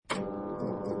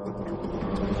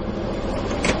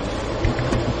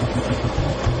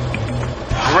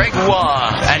Greg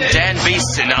Waugh and Dan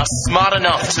Beeston are smart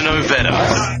enough to know better.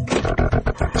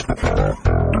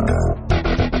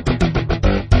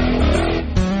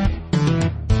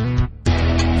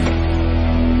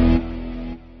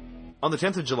 On the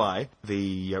 10th of July,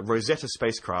 the Rosetta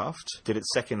spacecraft did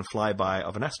its second flyby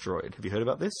of an asteroid. Have you heard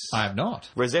about this? I have not.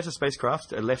 Rosetta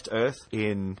spacecraft left Earth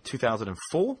in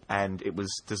 2004, and it was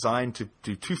designed to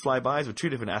do 2 flybys with 2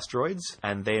 different asteroids,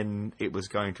 and then it was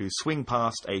going to swing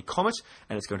past a comet,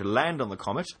 and it's going to land on the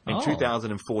comet in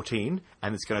 2014,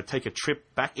 and it's going to take a trip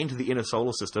back into the inner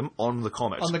solar system on the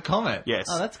comet. On the comet? Yes.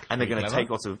 Oh, that's and they're going to clever.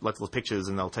 take lots of pictures,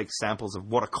 and they'll take samples of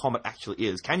what a comet actually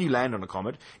is. Can you land on a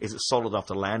comet? Is it solid enough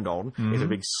to land on? Is it a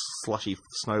big slushy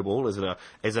snowball? Is it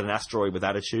an asteroid with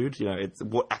attitude? You know,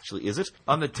 what actually is it?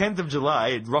 On the 10th of July,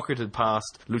 it rocketed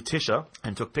past Lutetia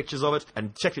and took pictures of it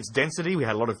and checked its density. We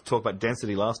had a lot of talk about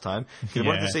density last time. We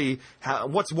wanted to see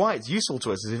why it's useful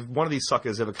to us. Is if one of these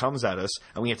suckers ever comes at us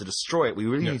and we have to destroy it, we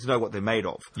really need to know what they're made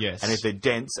of. Yes. And if they're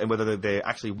dense and whether they're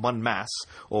actually one mass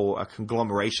or a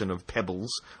conglomeration of pebbles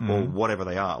or whatever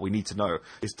they are, we need to know.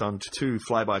 It's done 2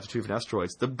 flybys to 2 different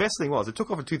asteroids. The best thing was it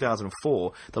took off in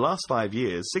 2004. The last 6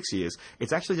 years,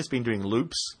 it's actually just been doing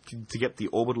loops to get the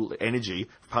orbital energy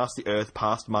past the Earth,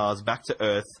 past Mars, back to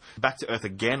Earth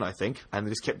again, I think, and they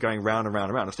just kept going round and round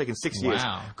and round. It's taken 6 years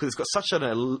because it's got such an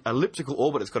elliptical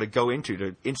orbit it's got to go into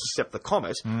to intercept the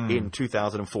comet in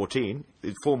 2014.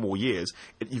 In 4 more years,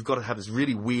 you've got to have this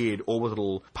really weird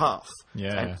orbital path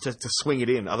to swing it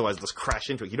in. Otherwise, it'll just crash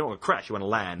into it. You don't want to crash; you want to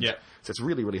land. Yeah. So it's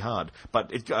really, really hard.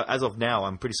 But as of now,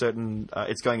 I'm pretty certain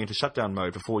it's going into shutdown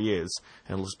mode for 4 years,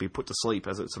 and it'll just be put to sleep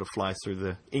as it sort of flies through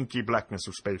the inky blackness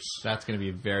of space. That's going to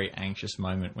be a very anxious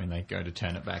moment when they go to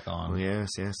turn it back on. Yes.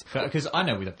 Because I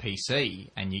know with a PC,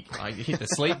 and you hit the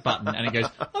sleep button, and it goes,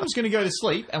 I'm just going to go to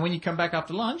sleep, and when you come back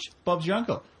after lunch, Bob's your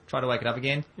uncle. Try to wake it up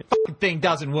again. The fucking thing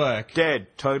doesn't work. Dead.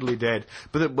 Totally dead.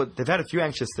 But they've had a few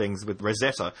anxious things with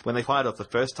Rosetta. When they fired off the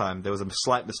first time, there was a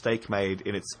slight mistake made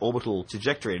in its orbital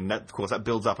trajectory, and that, of course, that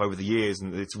builds up over the years,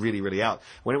 and it's really, really out.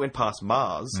 When it went past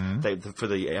Mars, for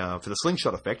the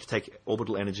slingshot effect, to take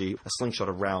orbital energy, a slingshot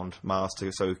around Mars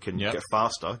so it can get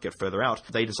faster, get further out,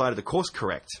 they decided to course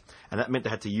correct, and that meant they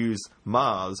had to use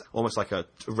Mars almost like a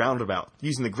roundabout,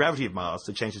 using the gravity of Mars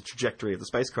to change the trajectory of the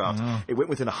spacecraft. It went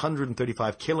within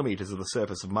 135 kilometers of the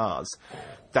surface of Mars.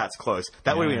 That's close.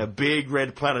 That would have been a big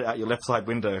red planet out your left side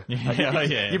window. You'd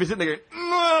be sitting there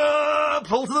going,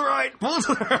 pull to the right, pull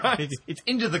to the right. It's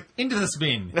into the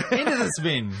spin. Into the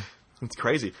spin. It's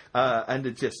crazy. And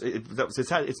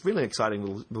it's really an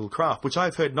exciting little craft, which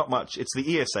I've heard not much. It's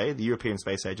the ESA, the European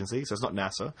Space Agency, so it's not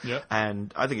NASA. Yeah.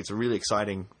 And I think it's a really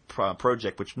exciting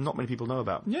project, which not many people know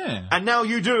about. Yeah. And now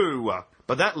you do!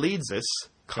 But that leads us,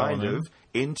 kind of,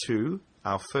 into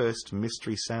our first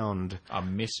mystery sound. A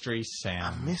mystery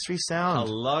sound. A mystery sound.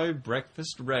 Hello,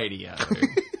 breakfast radio.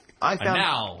 I found... And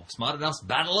now, Smart Enough's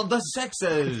Battle of the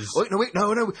Sexes. Wait,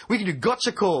 no. We can do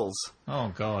gotcha calls.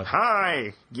 Oh, God.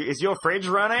 Hi, is your fridge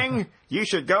running? You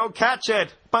should go catch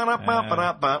it.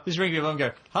 Just ring people and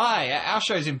go, hi, our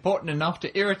show's important enough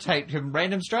to irritate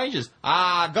random strangers.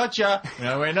 Ah, gotcha.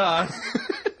 No, we're not.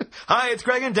 Hi, it's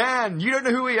Greg and Dan. You don't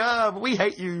know who we are, but we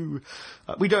hate you.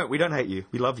 We don't hate you.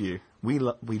 We love you. We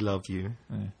love you.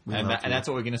 Yeah. And that's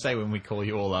what we're going to say when we call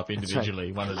you all up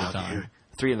individually, one at a time. You.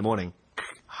 3 a.m.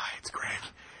 Hi, it's Greg.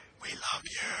 We love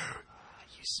you. Are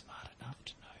you smart enough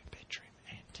to know bedroom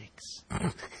antics?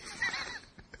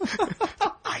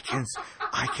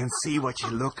 I can see what you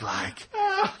look like.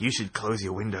 You should close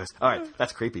your windows. All right,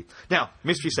 that's creepy. Now,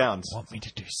 mystery sounds. Want me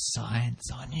to do science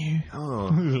on you?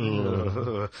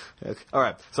 Oh. All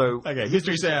right, so... Okay,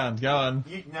 mystery sound, go on.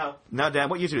 Now, Dan,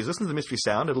 what you do is listen to the mystery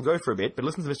sound. It'll go for a bit, but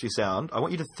listen to the mystery sound. I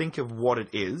want you to think of what it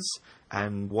is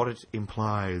and what it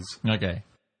implies. Okay.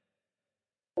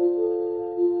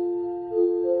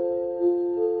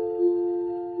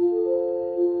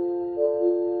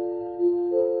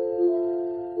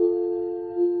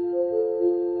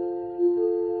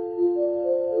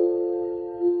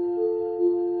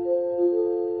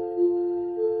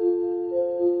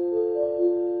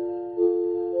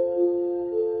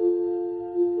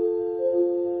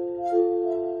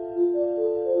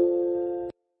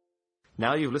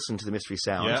 Now you've listened to the mystery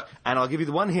sound, and I'll give you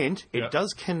the one hint. It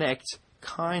does connect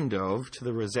kind of to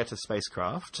the Rosetta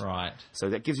spacecraft. Right.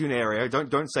 So that gives you an area.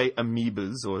 Don't say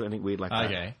amoebas or anything weird like that.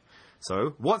 Okay.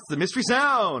 So, what's the mystery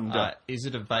sound? Is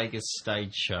it a Vegas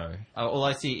stage show? All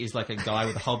I see is like a guy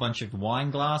with a whole bunch of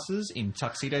wine glasses in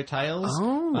tuxedo tails,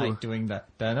 like doing the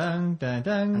da-dung,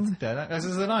 da-dung, da-dung. There's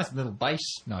a nice little bass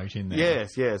note in there.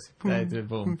 Yes.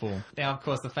 Boom, boom. Now, of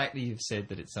course, the fact that you've said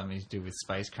that it's something to do with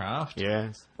spacecraft.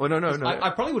 Yes. Oh, no. I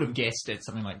probably would have guessed it's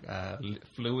something like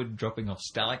fluid dropping off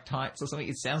stalactites or something.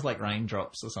 It sounds like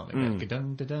raindrops or something. Like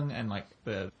da-dung, da-dung, and like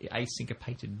the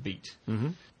asyncopated beat. Mm-hmm.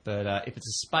 But if it's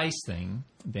a space thing,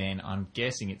 then I'm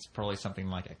guessing it's probably something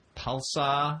like a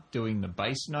pulsar doing the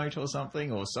bass note or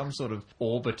something, or some sort of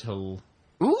orbital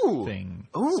thing.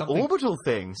 Ooh, orbital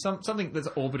thing. Something that's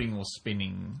orbiting or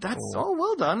spinning.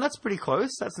 Well done. That's pretty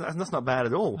close. That's not bad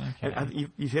at all. Okay. And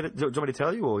you've hit it. Do you want me to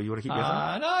tell you, or you want to keep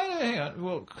guessing? No, hang on.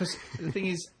 Well, because the thing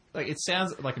is, like, it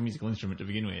sounds like a musical instrument to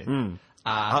begin with.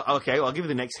 Okay, well, I'll give you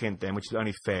the next hint then, which is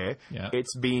only fair. Yeah.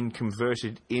 It's been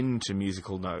converted into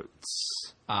musical notes.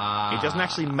 It doesn't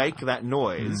actually make that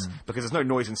noise because there's no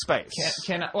noise in space.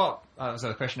 So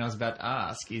the question I was about to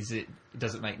ask is: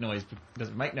 does it make noise? Does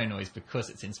it make no noise because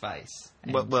it's in space?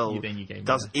 And then you gave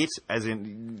does it as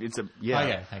in it's a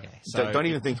Okay. So don't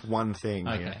even think one thing.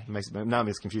 Okay. Yeah. Now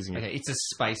it's confusing. Okay, it's a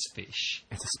space fish.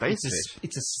 It's a space fish.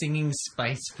 It's a singing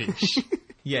space fish.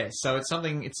 Yeah, so it's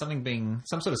something being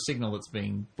some sort of signal that's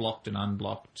being blocked and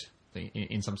unblocked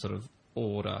in some sort of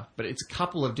order, but it's a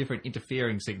couple of different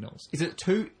interfering signals. Is it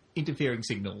 2 interfering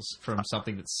signals from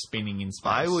something that's spinning in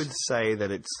space? I would say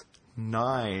that it's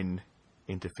 9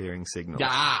 interfering signals.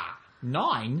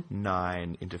 9?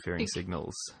 9 interfering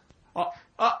signals.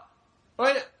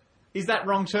 Wait, is that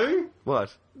wrong too?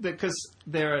 What? Because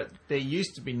there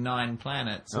used to be 9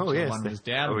 planets. Oh yes, one was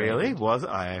down. Really? Was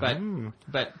I?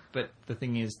 But the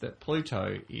thing is that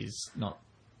Pluto is not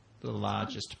the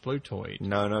largest Plutoid.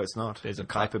 No, it's not. There's a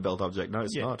Kuiper Belt object. No,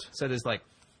 it's not. So there's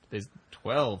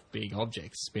 12 big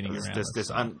objects spinning around.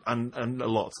 There's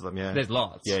lots of them. Yeah. There's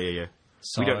lots. Yeah.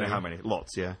 So we don't know how many.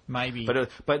 Lots. Yeah. Maybe. But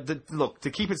look,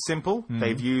 to keep it simple,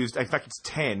 they've used. In fact, it's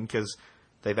 10 because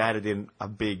they've added in a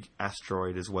big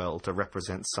asteroid as well to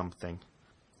represent something.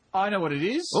 I know what it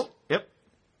is. Oh, yep.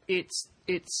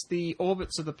 It's the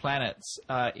orbits of the planets.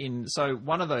 So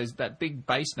one of those, that big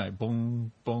bass note,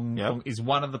 boom, boom, boom, is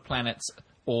one of the planets'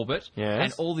 orbit. Yes.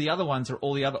 And all the other ones are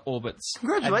all the other orbits.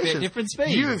 Congratulations! At different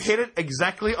speeds. You've hit it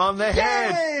exactly on the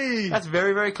head. Yay! That's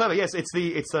very, very clever. Yes, it's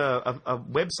a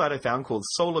website I found called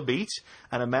Solar Beat,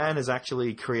 and a man has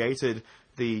actually created.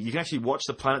 You can actually watch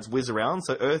the planets whiz around.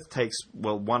 So Earth takes,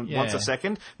 once a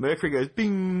second. Mercury goes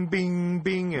bing, bing,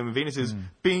 bing, and Venus is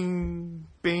bing,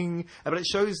 bing. But it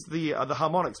shows the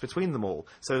harmonics between them all,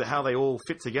 so that how they all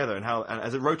fit together, and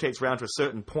as it rotates around to a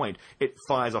certain point, it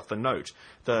fires off the note.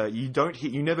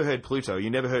 You never heard Pluto,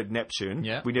 you never heard Neptune.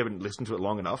 Yeah. We never listened to it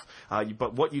long enough.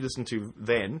 But what you listen to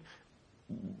then,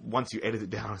 once you edit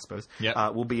it down, I suppose,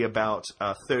 will be about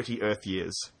 30 Earth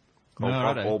years. Of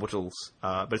orbitals,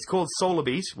 but it's called Solar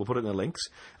Beat. We'll put it in the links.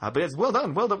 But it's well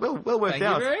done, well worked Thank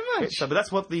out. you very much. But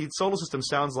that's what the solar system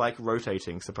sounds like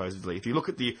rotating, supposedly. If you look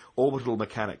at the orbital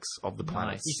mechanics of the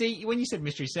planets. You see, when you said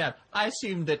mystery sound, I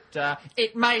assumed that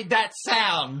it made that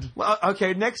sound. Well,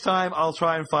 okay, next time I'll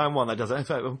try and find one that does it. In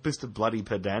fact, I'm just bloody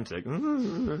pedantic.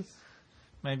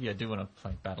 Maybe I do want to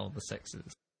play Battle of the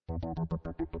Sexes.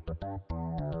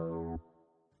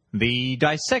 The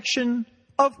dissection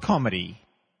of comedy.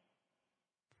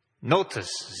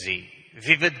 Notice the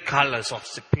vivid colors of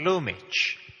the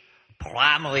plumage.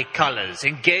 Primary colors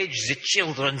engage the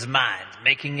children's mind,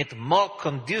 making it more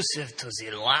conducive to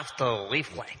the laughter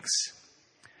reflex.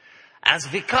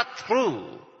 As we cut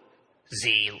through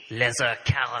the leather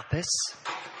carapace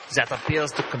that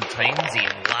appears to contain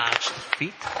the enlarged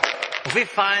feet, we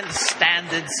find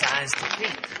standard-sized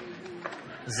feet.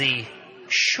 The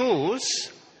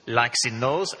shoes, like the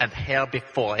nose and hair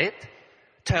before it,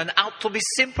 turn out to be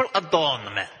simple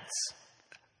adornments.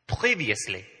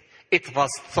 Previously, it was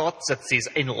thought that these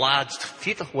enlarged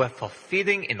feet were for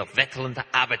feeding in wetland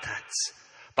habitats,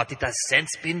 but it has since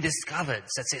been discovered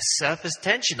that the surface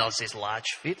tension of these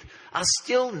large feet are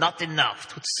still not enough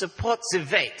to support the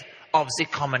weight of the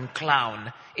common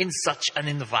clown in such an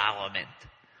environment.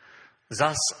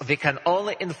 Thus, we can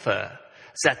only infer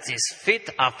that these feet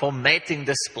are for mating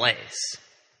displays.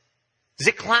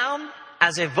 The clown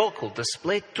has a vocal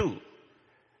display too.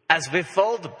 As we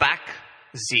fold back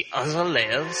the other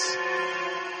layers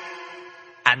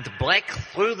and break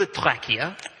through the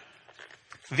trachea,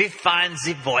 we find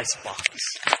the voice box.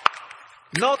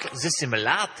 Note the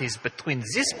similarities between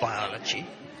this biology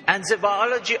and the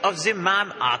biology of the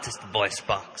mime artist voice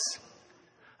box.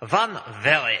 One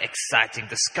very exciting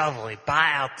discovery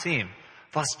by our team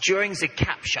was during the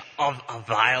capture of a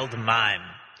wild mime.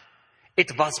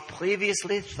 It was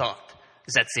previously thought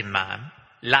that the man,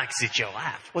 like the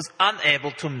giraffe, was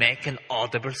unable to make an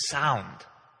audible sound.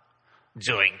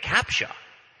 During capture,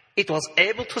 it was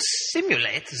able to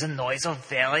simulate the noise of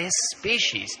various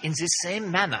species in the same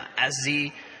manner as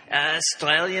the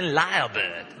Australian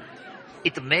lyrebird.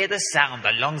 It made a sound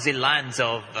along the lines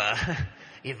of,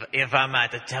 if I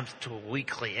might attempt to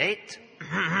recreate.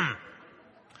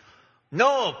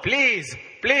 No, please,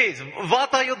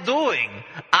 what are you doing?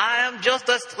 I am just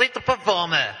a street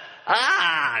performer.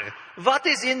 Ah, what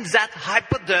is in that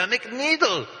hypodermic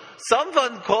needle?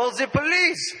 Someone call the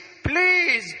police.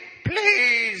 Please.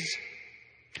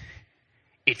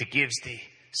 It gives the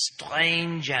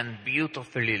strange and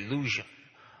beautiful illusion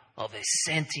of a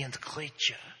sentient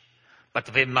creature.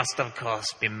 But we must, of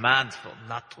course, be mindful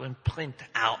not to imprint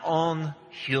our own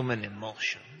human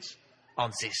emotions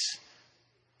on this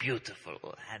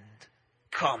beautiful and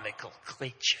comical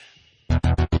creature.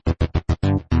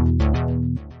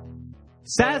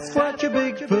 Sasquatch or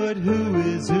Bigfoot, who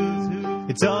is who?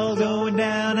 It's all going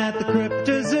down at the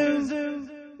Crypto Zoo.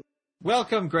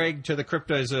 Welcome, Greg, to the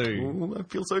Crypto Zoo. Ooh, I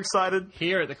feel so excited.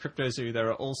 Here at the Crypto Zoo, there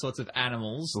are all sorts of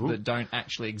animals that don't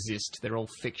actually exist. They're all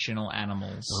fictional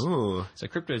animals. Ooh. So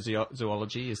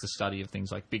cryptozoology is the study of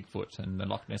things like Bigfoot and the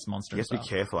Loch Ness Monster. You have to be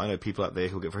careful. I know people out there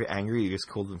who get very angry. You just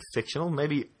call them fictional.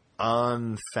 Maybe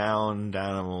unfound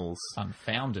animals.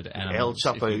 Unfounded animals.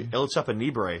 El Chapo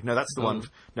Nibre. No, that's the one.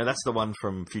 No, that's the one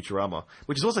from Futurama,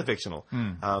 which is also fictional.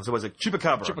 So it was a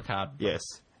Chupacabra. Chupacabra. Yes.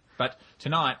 But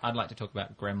tonight, I'd like to talk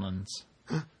about gremlins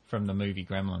from the movie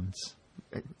Gremlins.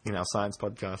 In our science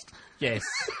podcast. Yes.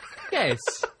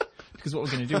 Because what we're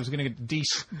going to do is we're going to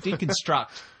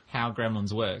deconstruct how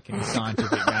gremlins work in a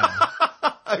scientific manner.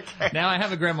 Okay. Now, I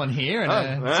have a gremlin here, and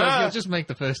so if you'll just make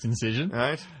the first incision.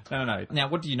 Right. No. Now,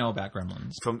 what do you know about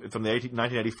gremlins? From the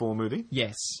 1984 movie?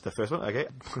 Yes. The first one? Okay.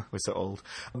 We're so old.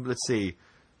 Let's see.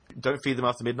 Don't feed them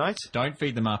after midnight. Don't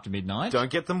feed them after midnight. Don't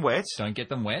get them wet. Don't get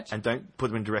them wet. And don't put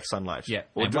them in direct sunlight. Yeah.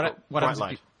 Or And bright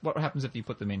light. what happens if you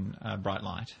put them in bright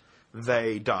light?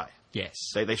 They die. Yes.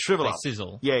 They shrivel up. They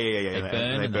sizzle. Yeah. They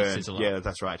burn and they sizzle up. Yeah,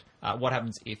 that's right. What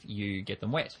happens if you get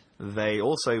them wet? They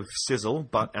also sizzle,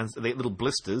 and they get little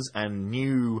blisters, and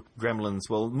new gremlins,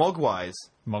 mogwais.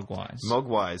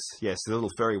 Mogwais, yes, the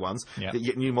little furry ones. Yeah. They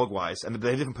get new mogwais, and they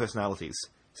have different personalities.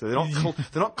 So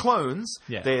they're not clones.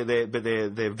 Yeah.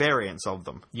 They're variants of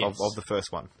them. Yes. Of the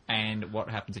first one. And what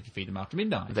happens if you feed them after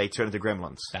midnight? They turn into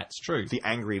gremlins. That's true. The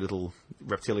angry little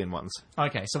reptilian ones.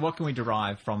 Okay, so what can we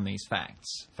derive from these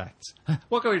facts?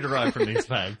 What can we derive from these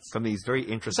facts? From these very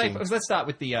interesting. Let's start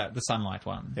with the sunlight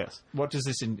one. Yes. What does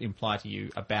this imply to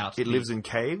you about? It lives in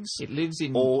caves. It lives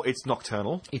in. Or it's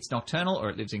nocturnal. It's nocturnal, or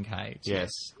it lives in caves.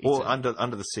 Yes. Or under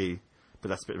the sea. But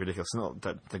that's a bit ridiculous. Not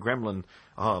that the gremlin.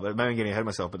 But maybe I'm getting ahead of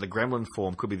myself. But the gremlin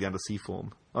form could be the undersea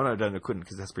form. Oh no, it couldn't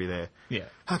because it has to be there. Yeah.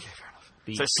 Okay, fair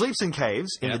enough. So it sleeps in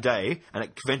caves in the day, and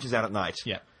it ventures out at night.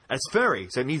 Yeah. And it's furry,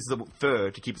 so it needs the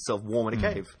fur to keep itself warm in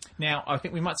a cave. Now, I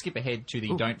think we might skip ahead to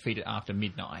the don't feed it after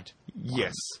midnight.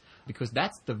 Yes. Because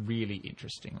that's the really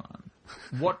interesting one.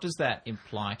 What does that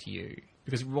imply to you?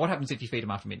 Because what happens if you feed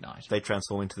them after midnight? They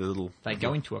transform into the little... They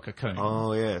go into a cocoon.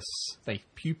 Oh, yes. They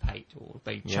pupate, or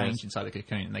they change inside the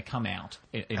cocoon, and they come out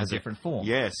in a different form.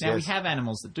 Yes, Now, we have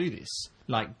animals that do this,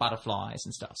 like butterflies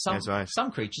and stuff. That's right.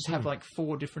 Some creatures have,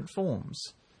 4 different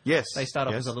forms. Yes. They start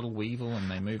off as a little weevil, and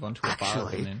they move on to a bug.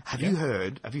 Actually, And then, have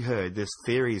you heard there's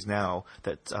theories now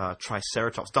that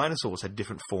Triceratops, dinosaurs had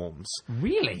different forms.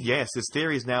 Really? Yes, there's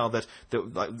theories now that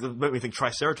make me think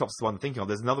Triceratops is the one I'm thinking of.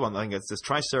 There's another one, I think there's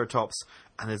Triceratops,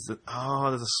 and there's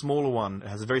a smaller one. It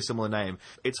has a very similar name.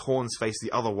 Its horns face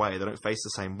the other way. They don't face the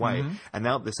same way. And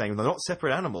now they're saying they're not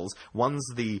separate animals. One's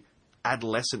the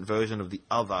adolescent version of the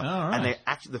other, and they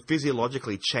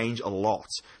physiologically change a lot.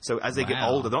 So as they get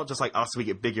older, they're not just like us. We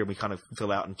get bigger and we kind of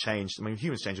fill out and change. I mean,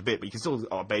 humans change a bit, but you can still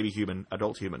baby human,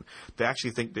 adult human. They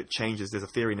actually think that changes. There's a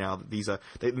theory now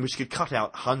that which could cut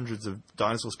out hundreds of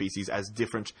dinosaur species as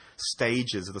different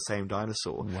stages of the same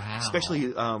dinosaur. Wow.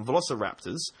 Especially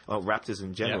velociraptors, or raptors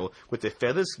in general, with their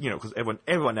feathers. You know, because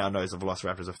everyone now knows that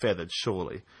velociraptors are feathered.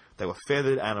 Surely. They were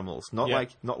feathered animals, not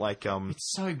like.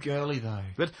 It's so girly though.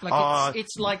 But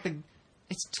it's like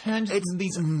it's turned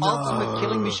these ultimate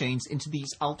killing machines into these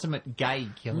ultimate gay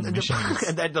killing machines.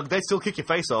 And they still kick your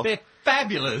face off. They're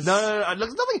fabulous. No.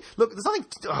 There's nothing.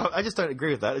 I just don't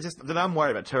agree with that. It's just that I'm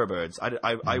worried about terror birds.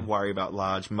 I worry about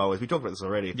large mowers. We talked about this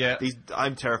already. Yeah.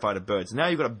 I'm terrified of birds. Now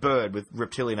you've got a bird with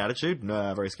reptilian attitude.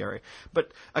 No, very scary.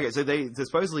 But okay, so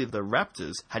supposedly the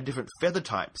raptors had different feather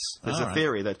types. There's a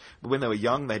theory that when they were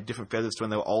young, they had different feathers to when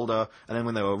they were older, and then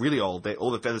when they were really old,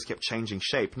 all the feathers kept changing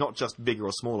shape, not just bigger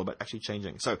or smaller, but actually changing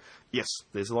changing. So, yes,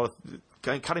 there's a lot of...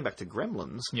 Cutting back to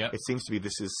Gremlins, Yep. it seems to be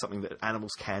this is something that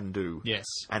animals can do. Yes.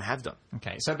 And have done.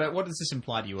 Okay, so but what does this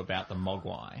imply to you about the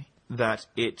Mogwai? That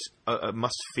it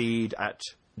must feed at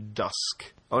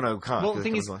dusk. Oh, no, can't. Well, the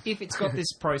thing is, if it's got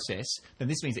this process, then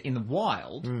this means that in the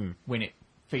wild, Hmm. when it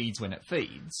feeds,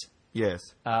 Yes.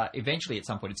 eventually at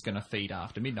some point it's going to feed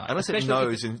after midnight. Unless it Especially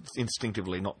knows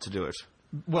instinctively not to do it.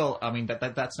 Well, I mean,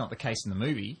 that's not the case in the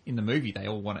movie. In the movie, they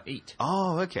all want to eat.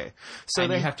 Oh, okay. So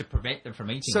And they you have to prevent them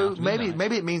from eating So after maybe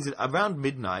midnight. it means that around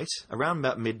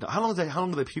about midnight. How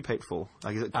long do they pupate for?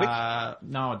 Like, is it quick?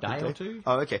 No, a day or two.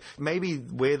 Oh, okay. Maybe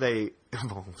where they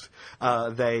evolved,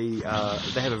 they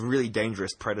have a really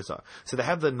dangerous predator. So they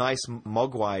have the nice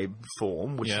Mogwai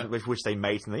form, with which they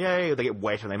mate, and they get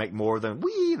wet, and they make more of them.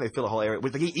 Whee! And they fill the whole area.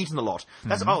 They get eaten a lot.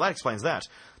 That explains that.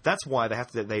 That's why they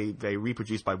have to. They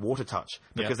reproduce by water touch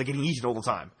because they're getting eaten all the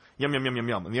time. Yum yum yum yum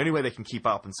yum. And the only way they can keep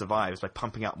up and survive is by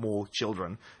pumping out more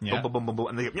children. Yeah. Boom, boom, boom, boom, boom,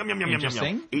 and they get yum yum yum yum yum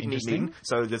yum. Eaten.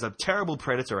 So there's a terrible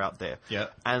predator out there. Yeah.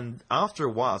 And after a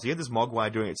while, so you had this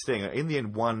Mogwai doing its thing. In the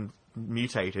end, one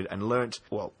mutated and learnt,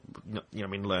 but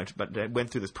went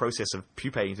through this process of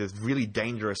pupating to this really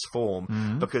dangerous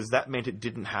form because that meant it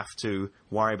didn't have to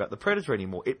worry about the predator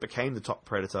anymore. It became the top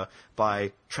predator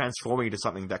by transforming into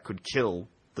something that could kill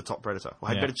the top predator, or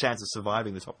had better chance of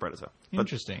surviving the top predator.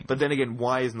 Interesting. But then again,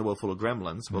 why isn't the world full of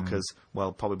gremlins?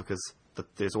 Probably because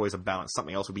there's always a balance.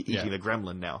 Something else would be eating the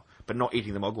gremlin now, but not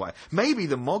eating the Mogwai. Maybe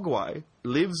the Mogwai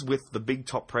lives with the big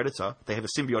top predator. They have a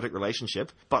symbiotic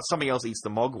relationship, but something else eats the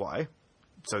Mogwai.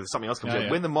 So something else comes in.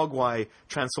 When the Mogwai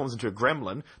transforms into a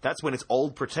gremlin, that's when its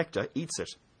old protector eats it.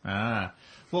 Ah.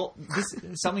 Well, this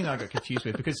is something that I got confused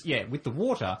with because, with the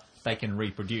water, they can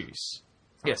reproduce.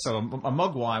 Yes. So a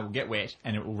Mogwai will get wet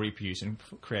and it will reproduce and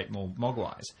create more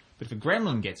Mogwais. But if a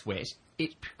gremlin gets wet,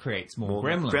 it creates more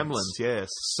gremlins. Gremlins, yes.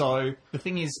 So the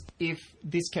thing is, if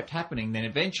this kept happening, then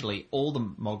eventually all the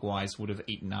Mogwais would have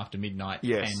eaten after midnight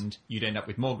and you'd end up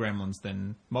with more gremlins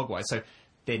than Mogwais. So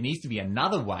there needs to be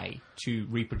another way to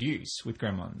reproduce with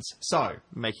gremlins. So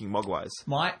making Mogwais.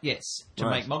 Make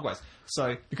Mogwais.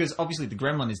 So, because obviously the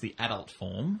gremlin is the adult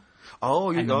form.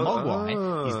 Oh, the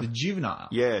Mogwai is the juvenile.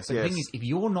 Yes, but the thing is, if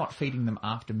you're not feeding them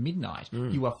after midnight,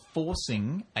 you are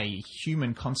forcing a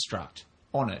human construct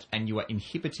on it, and you are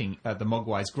inhibiting the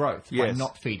Mogwai's growth by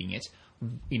not feeding it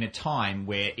in a time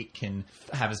where it can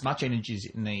have as much energy as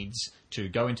it needs to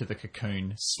go into the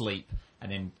cocoon, sleep,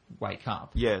 and then wake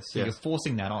up. Yes, so you're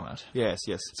forcing that on it. Yes,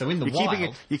 yes. So in the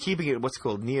wild... You're keeping it what's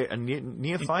called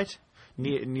neophyte?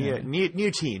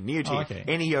 Neotene. Oh, okay.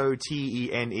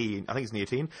 Neotene. I think it's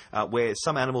neotene, where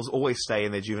some animals always stay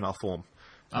in their juvenile form.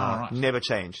 Right. Never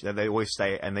change. They always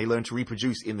stay, and they learn to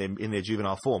reproduce in their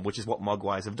juvenile form, which is what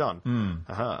Mogwais have done.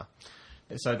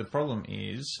 So the problem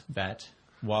is that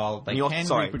while they can...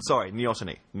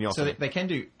 neoteny. So they can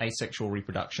do asexual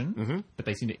reproduction, but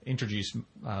they seem to introduce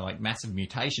massive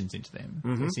mutations into them.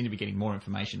 They seem to be getting more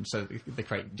information, so they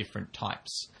create different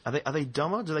types. Are they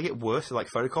dumber? Do they get worse, like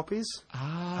photocopies?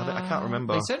 I can't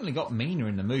remember. They certainly got meaner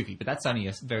in the movie, but that's only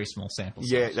a very small sample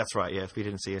size. Yeah, that's right. Yeah, if we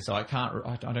didn't see it, so I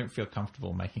don't feel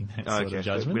comfortable making that sort of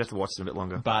judgment. We'd have to watch it a bit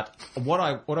longer. But what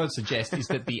I would suggest is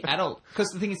that the adult, because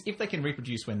the thing is, if they can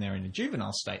reproduce when they're in a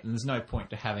juvenile state, then there's no point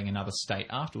to having another state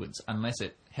afterwards unless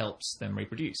it helps them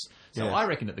reproduce. So I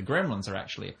reckon that the gremlins are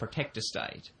actually a protector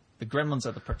state. The gremlins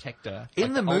are the protector.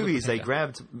 In the movies, they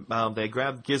grabbed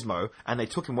Gizmo and they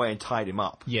took him away and tied him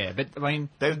up. Yeah, but I mean,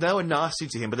 they were nasty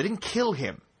to him, but they didn't kill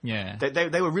him. Yeah,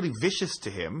 they were really vicious to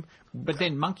him. But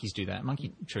then monkeys do that.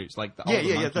 Monkey troops, like the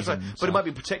that's right. But it might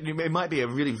be It might be a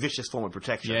really vicious form of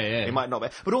protection. Yeah. It might not be.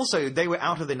 But also, they were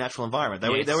out of their natural environment. They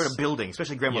were in a building,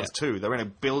 especially Gremlins 2. They were in a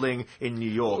building in New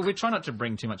York. Well, we try not to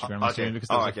bring too much Gremlins to because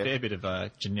there's a fair bit of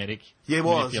genetic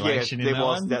manipulation in that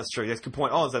one. That's true. That's a good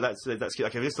point. Oh, so that's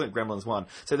okay. This is Gremlins 1.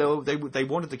 So they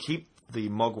wanted to keep the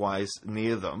Mogwais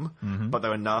near them, but they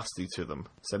were nasty to them.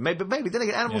 So maybe then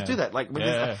again, animals do that.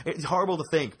 It's horrible to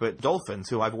think, but dolphins,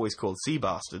 who I've always called sea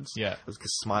bastards,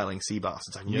 smiling sea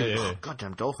bastards, I knew,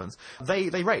 goddamn dolphins, they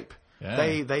rape.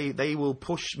 Yeah. They will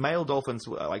push male dolphins,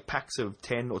 like packs of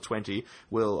 10 or 20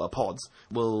 pods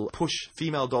will push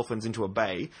female dolphins into a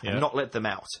bay and not let them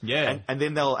out. Yeah. And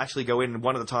then they'll actually go in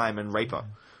one at a time and rape her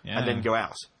and then go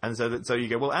out. And so you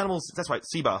go, well, animals, that's right,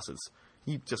 sea bastards.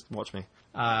 You just watch me.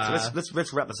 So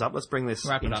let's wrap this up. Let's bring this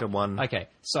into one. Okay,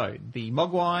 so the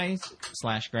Mogwais /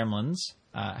 Gremlins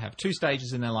have 2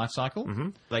 stages in their life cycle. Mm-hmm.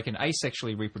 They can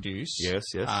asexually reproduce. Yes.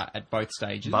 At both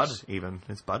stages. Bud, even.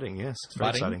 It's budding, yes. It's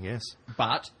very Budding. exciting, yes.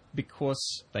 But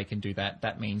because they can do that,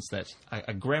 that means that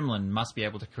a gremlin must be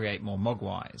able to create more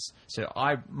mogwais. So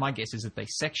my guess is that they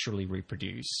sexually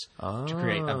reproduce to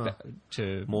create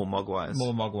More mogwais.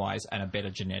 more mogwais and a better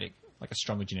genetic, like a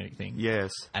stronger genetic thing.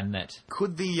 Yes. And that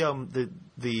Could the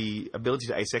ability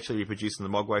to asexually reproduce in the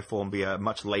mogwai form be a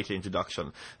much later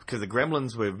introduction? Because the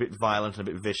gremlins were a bit violent and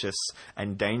a bit vicious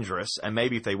and dangerous, and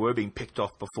maybe if they were being picked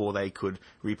off before they could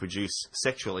reproduce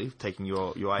sexually, taking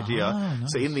your idea,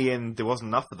 nice. so in the end there wasn't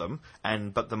enough of them,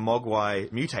 but the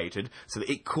mogwai mutated so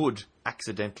that it could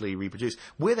accidentally reproduce.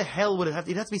 Where the hell would it have?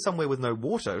 It'd have to be somewhere with no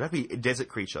water. It'd have to be a desert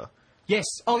creature. yes,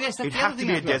 oh yes, that's It'd the have other to thing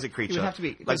be a as well. desert creature. It would have to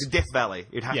be like the Death Valley.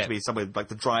 It'd have Yeah. to be somewhere like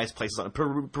the driest places, like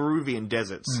Peruvian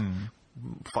deserts,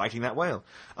 fighting that whale.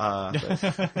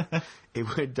 It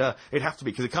would. It'd have to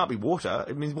be because it can't be water.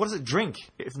 I mean, what does it drink?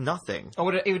 It's nothing. Oh,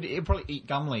 it would probably eat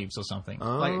gum leaves or something.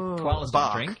 Like koalas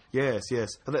Bark. don't drink. Yes.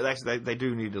 Actually, they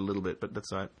do need a little bit, but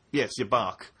that's all right. Yes, your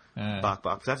bark. Bark.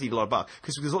 Because they have to eat a lot of bark.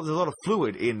 Because there's a lot of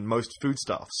fluid in most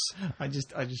foodstuffs. I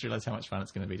just realised how much fun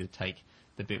it's going to be to take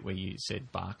the bit where you said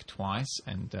bark twice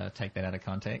and take that out of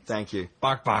context. Thank you.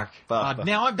 Bark. Bark.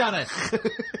 Now I've done it.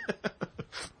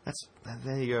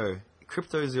 There you go.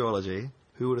 Cryptozoology.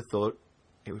 Who would have thought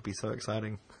it would be so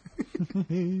exciting?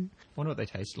 Wonder what they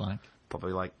taste like.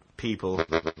 Probably like people.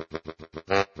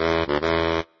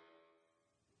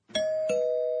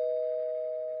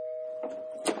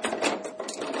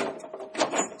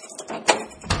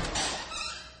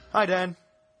 Hi, Dan.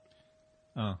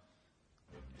 Oh.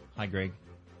 Hi, Greg.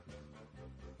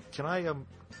 Can I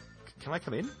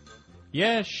come in?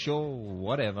 Yeah, sure,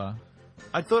 whatever.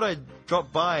 I thought I'd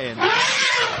drop by and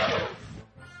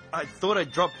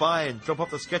drop off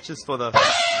the sketches for the.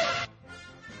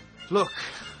 Look,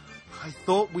 I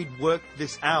thought we'd work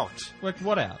this out. Worked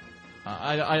what out?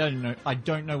 I don't know. I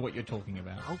don't know what you're talking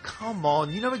about. Oh, come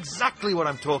on. You know exactly what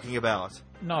I'm talking about.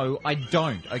 No, I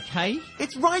don't, okay?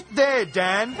 It's right there,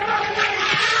 Dan.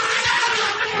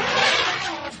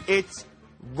 It's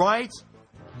right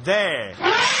there.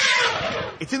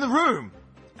 It's in the room.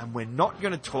 And we're not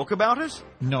going to talk about it?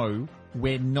 No,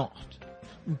 we're not.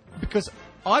 Because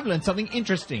I've learned something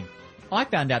interesting. I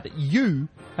found out that you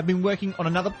have been working on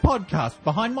another podcast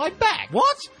behind my back.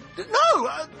 What?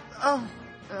 No!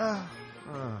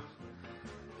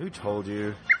 Who told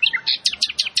you?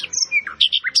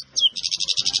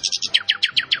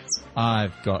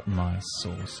 I've got my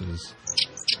sources.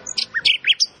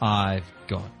 I've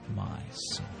got my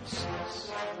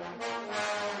sources.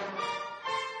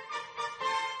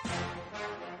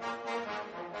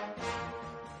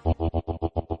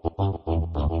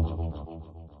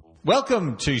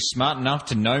 Welcome to Smart Enough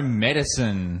to Know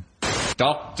Medicine.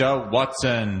 Dr.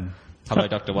 Watson. Hello,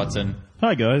 Dr. Watson.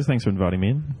 Hi guys, thanks for inviting me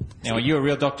in. Now, are you a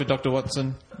real doctor, Dr.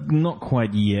 Watson? Not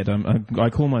quite yet. I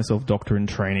call myself doctor in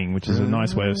training, which is a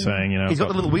nice way of saying, He's got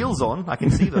the little wheels on. I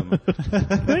can see them.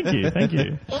 Thank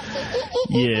you.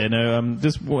 Yeah, no,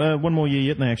 just one more year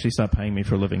yet, and they actually start paying me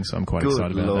for a living, so I'm quite Good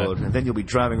excited about Lord. that. And then you'll be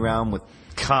driving around with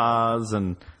cars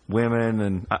and women,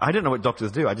 and I don't know what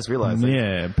doctors do. I just realised that.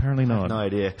 Yeah, apparently not. No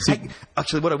idea. Hey,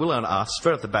 actually, what I will ask,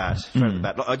 straight off the bat,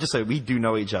 just so we do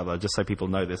know each other, just so people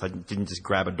know this, I didn't just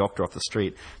grab a doctor off the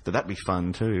street, that'd be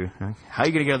fun too. How are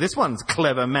you going to get out of this one,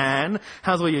 clever man?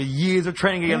 How's all your years of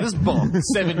training to get out of this box?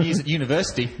 7 years at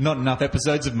university, not enough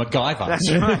episodes of MacGyver.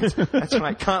 That's right. That's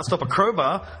right. Can't stop a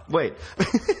crowbar. Wait.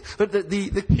 But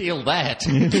the Heal that.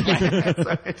 That's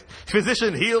right.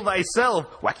 Physician, heal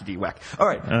thyself. Whackity whack. All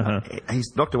right.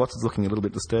 Dr. Watson's looking a little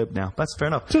bit disturbed now. That's fair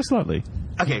enough. Just slightly.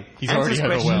 Okay. He's answer already this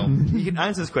question. overwhelmed. You can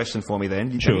answer this question for me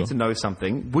then. Sure. I need to know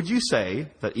something. Would you say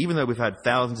that even though we've had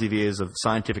thousands of years of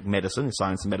scientific medicine,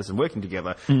 science and medicine working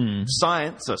together,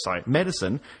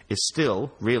 medicine is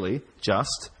still really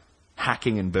just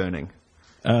hacking and burning?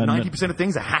 90% of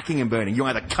things are hacking and burning. You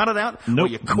either cut it out or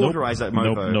you cauterize that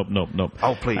mofo. Nope.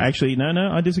 Oh, please. Actually, no,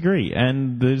 I disagree.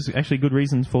 And there's actually good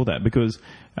reasons for that. Because,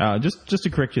 just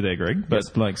to correct you there, Greg,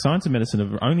 but like science and medicine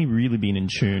have only really been in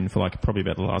tune for like probably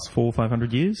about the last 400 or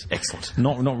 500 years. Excellent.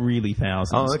 Not really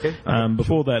thousands. Oh, okay.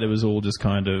 Before that, it was all just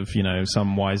kind of,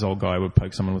 some wise old guy would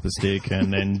poke someone with a stick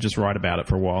and then just write about it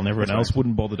for a while, and everyone else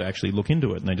wouldn't bother to actually look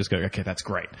into it, and they just go, okay, that's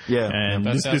great. Yeah. And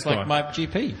That this sounds guy, like my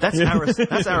GP.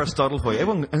 That's Aristotle for you.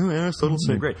 everyone, Aristotle's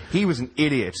so great. He was an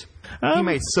idiot. He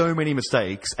made so many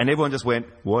mistakes, and everyone just went,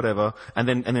 whatever. And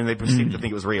then they proceeded to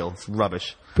think it was real. It's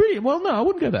rubbish. Well, no, I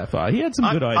wouldn't go that far. He had some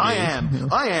good ideas.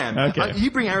 I am. Okay.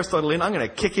 You bring Aristotle in, I'm going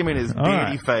to kick him in his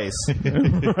beardy face. Do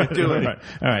it. All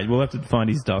right, we'll have to find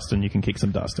his dust, and you can kick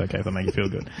some dust, okay, if that make you feel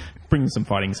good. Bring some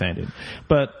fighting sand in.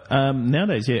 But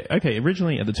nowadays,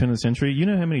 originally at the turn of the century, you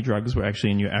know how many drugs were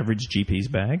actually in your average GP's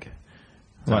bag?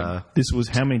 This was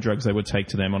how many drugs they would take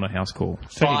to them on a house call.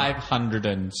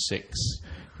 506.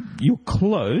 You're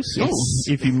close. Yes.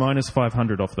 If you minus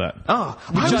 500 off that.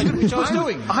 Which I was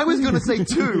doing. I was going to say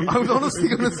 2. I was honestly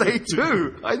going to say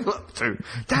 2. I thought 2.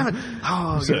 Damn it.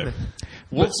 Oh, So,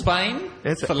 Wolfsbane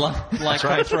for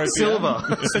lycanthropia. Silver.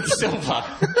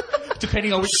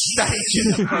 Depending on which stage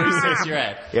in the process you're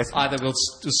at. Yes. Either we'll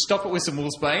stop it with some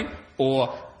Wolfsbane,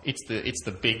 or it's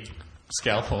the big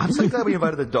scalpel. I'm so glad we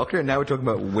invited the doctor, and now we're talking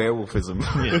about werewolfism.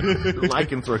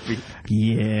 Lycanthropy.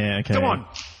 yeah, okay. Come on.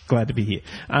 Glad to be here.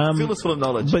 Fill us full of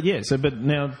knowledge. But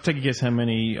now take a guess how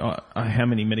many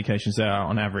medications there are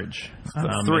on average.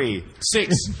 3.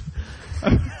 6.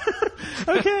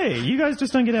 Okay, you guys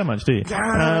just don't get out much, do you?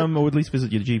 Or at least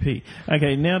visit your GP.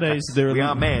 Okay, nowadays there are... We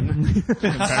are men.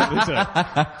 Apparently so.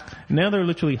 Now there are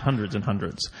literally hundreds and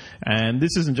hundreds. And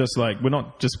this isn't just like, we're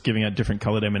not just giving out different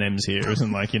coloured M&Ms here. It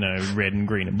isn't like, red and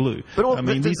green and blue. But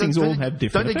these things all have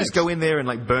different Don't they effects. just go in there and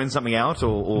like burn something out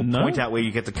or No. point out where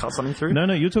you get to cut something through?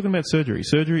 No, you're talking about surgery.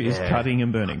 Surgery is cutting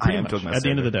and burning. Pretty am much. talking about At the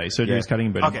end of the day, surgery is cutting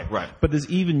and burning. Okay, right. But there's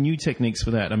even new techniques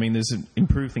for that. I mean, there's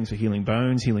improved things for healing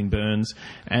bones, healing burns,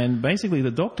 and basically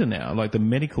the doctor now, like the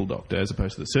medical doctor as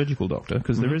opposed to the surgical doctor,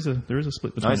 because there is a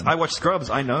split between them. I watched Scrubs.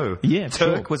 I know. Yeah,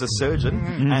 Turk sure. was a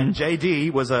surgeon, and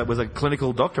JD was a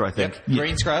clinical doctor. I think.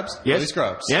 Green scrubs, Yes. blue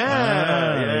scrubs.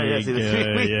 Yeah. you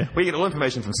go, We get all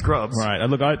information from Scrubs. Right.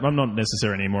 Look, I'm not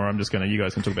necessary anymore. I'm just going to. You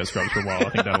guys can talk about Scrubs for a while. I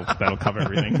think that'll cover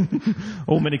everything.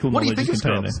 All medical What do you knowledge think is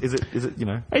of contained Scrubs? there. Is it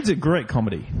It's a great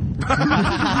comedy.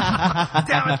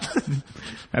 Damn it!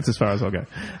 That's as far as I'll go.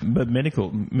 But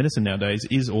medicine nowadays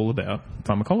is all about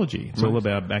pharmacology. It's all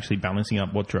about actually balancing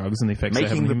up what drugs and the effects they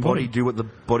have on Making the human body do what the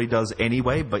body does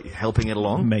anyway, but helping it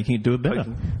along. making it do it better.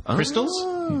 Crystals?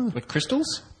 With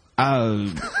crystals?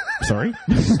 Sorry?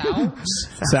 Salves?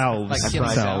 Salves. Like killing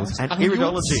Salves. cells? And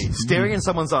iridology, staring in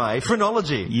someone's eye,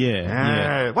 phrenology.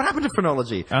 Yeah. What happened to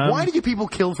phrenology? Why do you people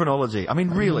kill phrenology? I mean,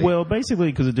 really? Well,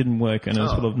 basically because it didn't work and it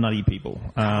was full of nutty people.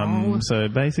 So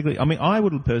basically, I mean, I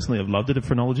would personally have loved it if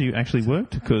phrenology actually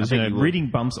worked because, you would. reading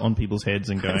bumps on people's heads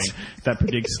and going, that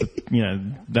predicts,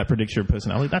 that predicts your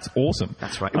personality. That's awesome.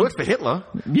 That's right. It worked for Hitler.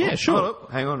 Yeah, sure. Oh,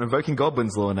 hang on, invoking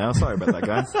Godwin's law now. Sorry about that,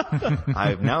 guys.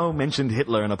 I've now mentioned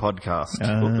Hitler in a podcast.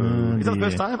 Is that the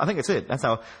first time? I think it's it. That's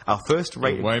our first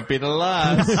rating. Won't be the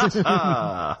last.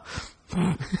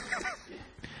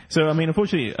 So, I mean,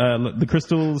 unfortunately, look, the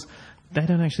crystals, they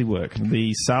don't actually work.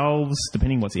 The salves,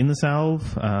 depending what's in the salve,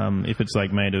 if it's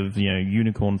like made of,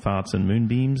 unicorn farts and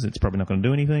moonbeams, it's probably not going to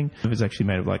do anything. If it's actually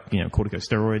made of like,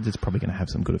 corticosteroids, it's probably going to have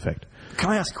some good effect. Can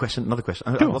I ask a question? Another question.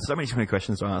 I've Sure. got so many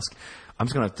questions to ask. I'm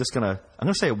going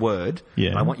to say a word.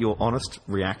 Yeah. And I want your honest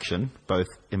reaction, both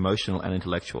emotional and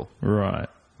intellectual. Right.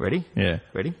 Ready? Yeah.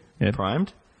 Ready? Yeah.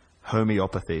 Primed?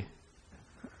 Homeopathy.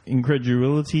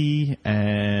 Incredulity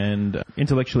and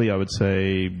intellectually, I would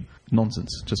say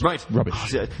nonsense. Just Right. rubbish.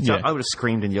 So Yeah. I would have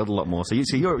screamed and yelled a lot more. So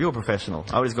you're a professional.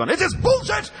 I would have gone, it is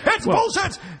bullshit! It's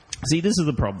bullshit! See, this is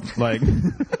the problem. Like,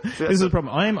 this is the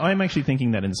problem. I'm actually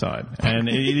thinking that inside, and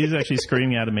it is actually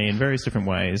screaming out at me in various different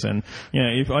ways. And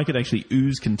if I could actually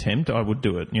ooze contempt, I would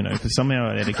do it. If somehow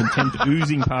I had a contempt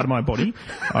oozing part of my body,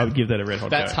 I would give that a red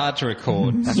hot That's go. hard to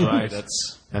record. That's right.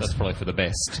 That's probably for the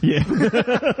best. Yeah.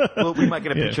 Well, we might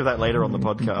get a picture of that later on the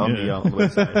podcast, on the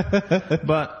website.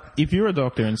 But if you're a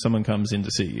doctor and someone comes in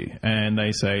to see you and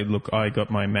they say, look, I got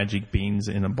my magic beans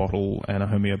in a bottle and a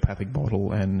homeopathic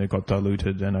bottle and it got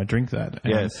diluted and I drink that.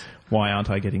 And Yes. why aren't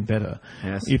I getting better?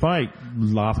 Yes. If I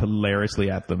laugh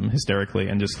hilariously at them, hysterically,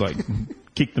 and just like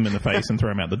kick them in the face and throw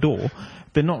them out the door,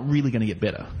 they're not really going to get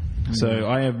better. So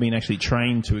I have been actually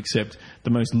trained to accept the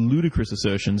most ludicrous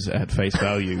assertions at face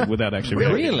value without actually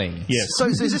Really? Yes. So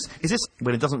is this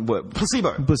when it doesn't work?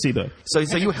 Placebo. Placebo. So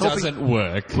you're helping. Doesn't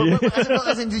work. Well,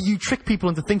 as in you trick people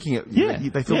into thinking it. Yeah,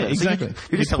 they feel yeah, better. So exactly. You're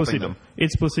just It's helping placebo. them.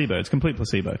 It's placebo. It's complete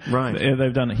placebo. Right.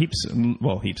 They've done heaps.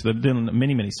 They've done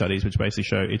many studies which basically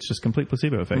show it's just complete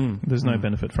placebo effect. There's no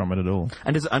benefit from it at all.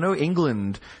 And I know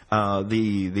England,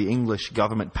 the English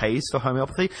government pays for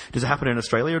homeopathy. Does it happen in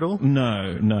Australia at all?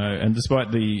 No. And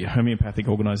despite the homeopathic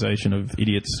organisation of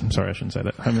idiots, I'm sorry, I shouldn't say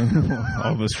that,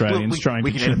 of Australians trying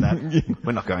we to... can edit that.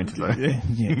 We're not going to though. Yeah,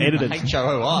 edit it.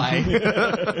 HOOI.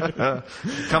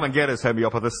 Come and get us,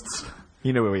 homeopathists.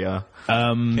 You know where we are.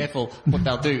 Careful. What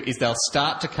they'll do is they'll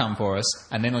start to come for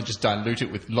us, and then they'll just dilute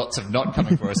it with lots of not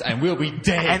coming for us, and we'll be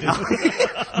dead.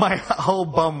 My whole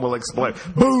bum will explode.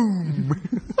 Boom!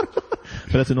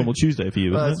 But that's a normal Tuesday for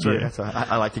you, isn't That's it? true. Yeah. That's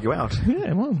I like to go out.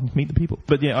 Yeah, well, meet the people.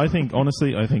 But yeah,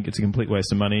 honestly, I think it's a complete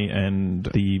waste of money, and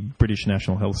the British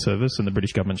National Health Service and the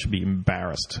British government should be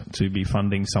embarrassed to be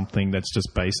funding something that's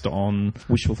just based on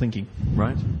wishful thinking.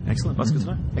 Right. Excellent. That's good to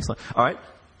know. Excellent. All right.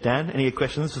 Dan, any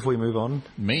questions before we move on?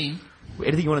 Me?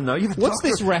 Anything you want to know? What's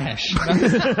this rash?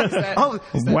 Oh,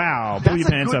 Wow. Pull your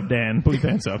pants up, Dan. Pull your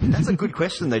pants up. that's a good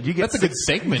question, though. Do you get That's a good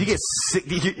segment. Do you get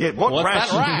sick? What What's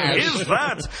rash, that rash? is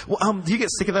that? Well, do you get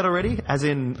sick of that already? As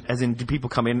in, do people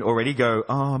come in already go,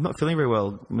 oh, I'm not feeling very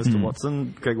well, Mr.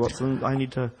 Watson, Greg Watson, I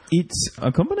need to... It's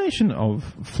a combination of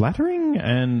flattering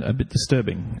and a bit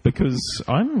disturbing, because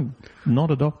I'm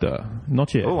not a doctor.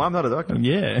 Not yet. Oh, I'm not a doctor.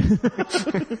 Yeah.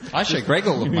 I show Greg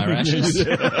all of my rashes.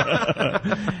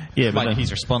 Yeah, but Like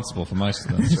he's responsible for most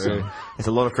of them. So. It's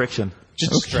a lot of friction.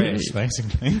 Just Okay. stress,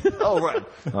 basically. Oh, right.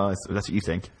 Oh, that's what you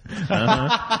think.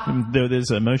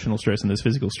 there's emotional stress and there's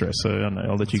physical stress, so I don't know,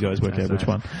 I'll let you guys work out which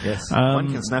one. Yes.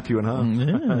 One can snap you in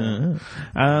half.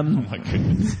 Oh my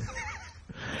goodness.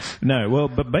 No, well,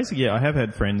 but basically, yeah, I have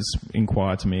had friends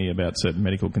inquire to me about certain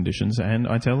medical conditions, and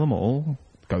I tell them all,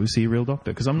 go see a real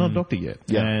doctor, because I'm not a doctor yet,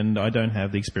 Yeah. and I don't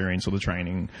have the experience or the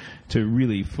training to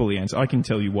really fully answer. I can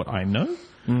tell you what I know,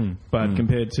 but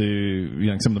compared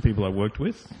to some of the people I worked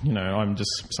with, I'm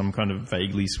just some kind of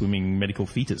vaguely swimming medical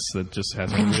fetus that just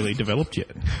hasn't really developed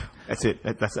yet. That's it.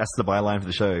 That's the byline for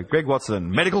the show. Greg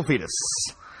Watson, medical fetus.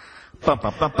 Bum,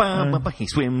 bum, bum, bum, bum, bum. He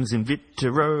swims in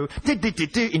vitro.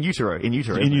 In utero. In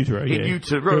utero, yeah. In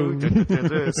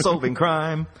utero. Solving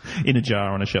crime. In a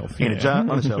jar on a shelf. In a jar on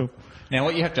a shelf. Now,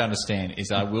 what you have to understand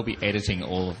is I will be editing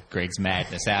all of Greg's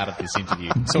madness out of this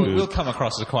interview, so it will come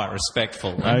across as quite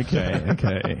respectful.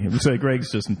 Okay. So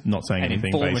Greg's just not saying And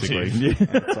anything, informative. basically.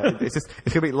 Yeah. So it's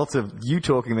going to be lots of you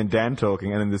talking, then Dan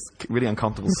talking, and then this really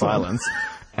uncomfortable silence,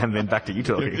 and then back to you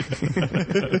talking.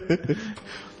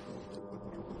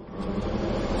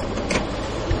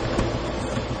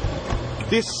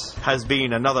 This has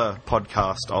been another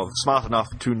podcast of Smart Enough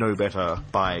to Know Better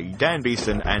by Dan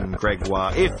Beeston and Greg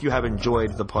Waugh. If you have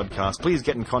enjoyed the podcast, please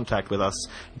get in contact with us,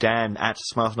 Dan at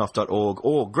smartenough.org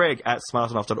or Greg at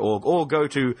smartenough.org, or go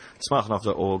to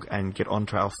smartenough.org and get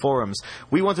onto our forums.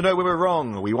 We want to know where we're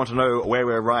wrong. We want to know where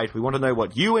we're right. We want to know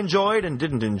what you enjoyed and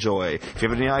didn't enjoy. If you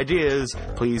have any ideas,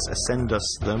 please send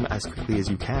us them as quickly as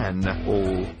you can.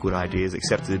 All good ideas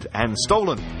accepted and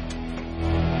stolen.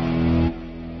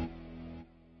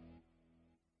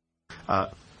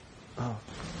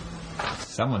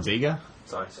 Someone's eager.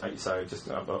 Sorry, just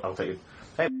I'll take it.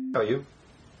 Hey, how are you?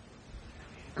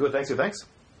 Good, thanks.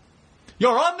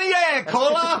 You're on the air,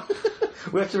 caller!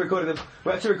 We're actually recording the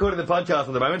podcast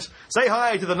at the moment. Say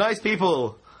hi to the nice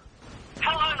people.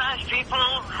 Hello, nice people.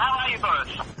 How are you both?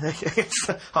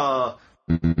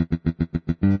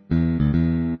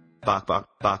 Bark.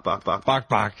 Bark, bark. Bark.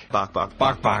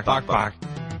 Bark, bark.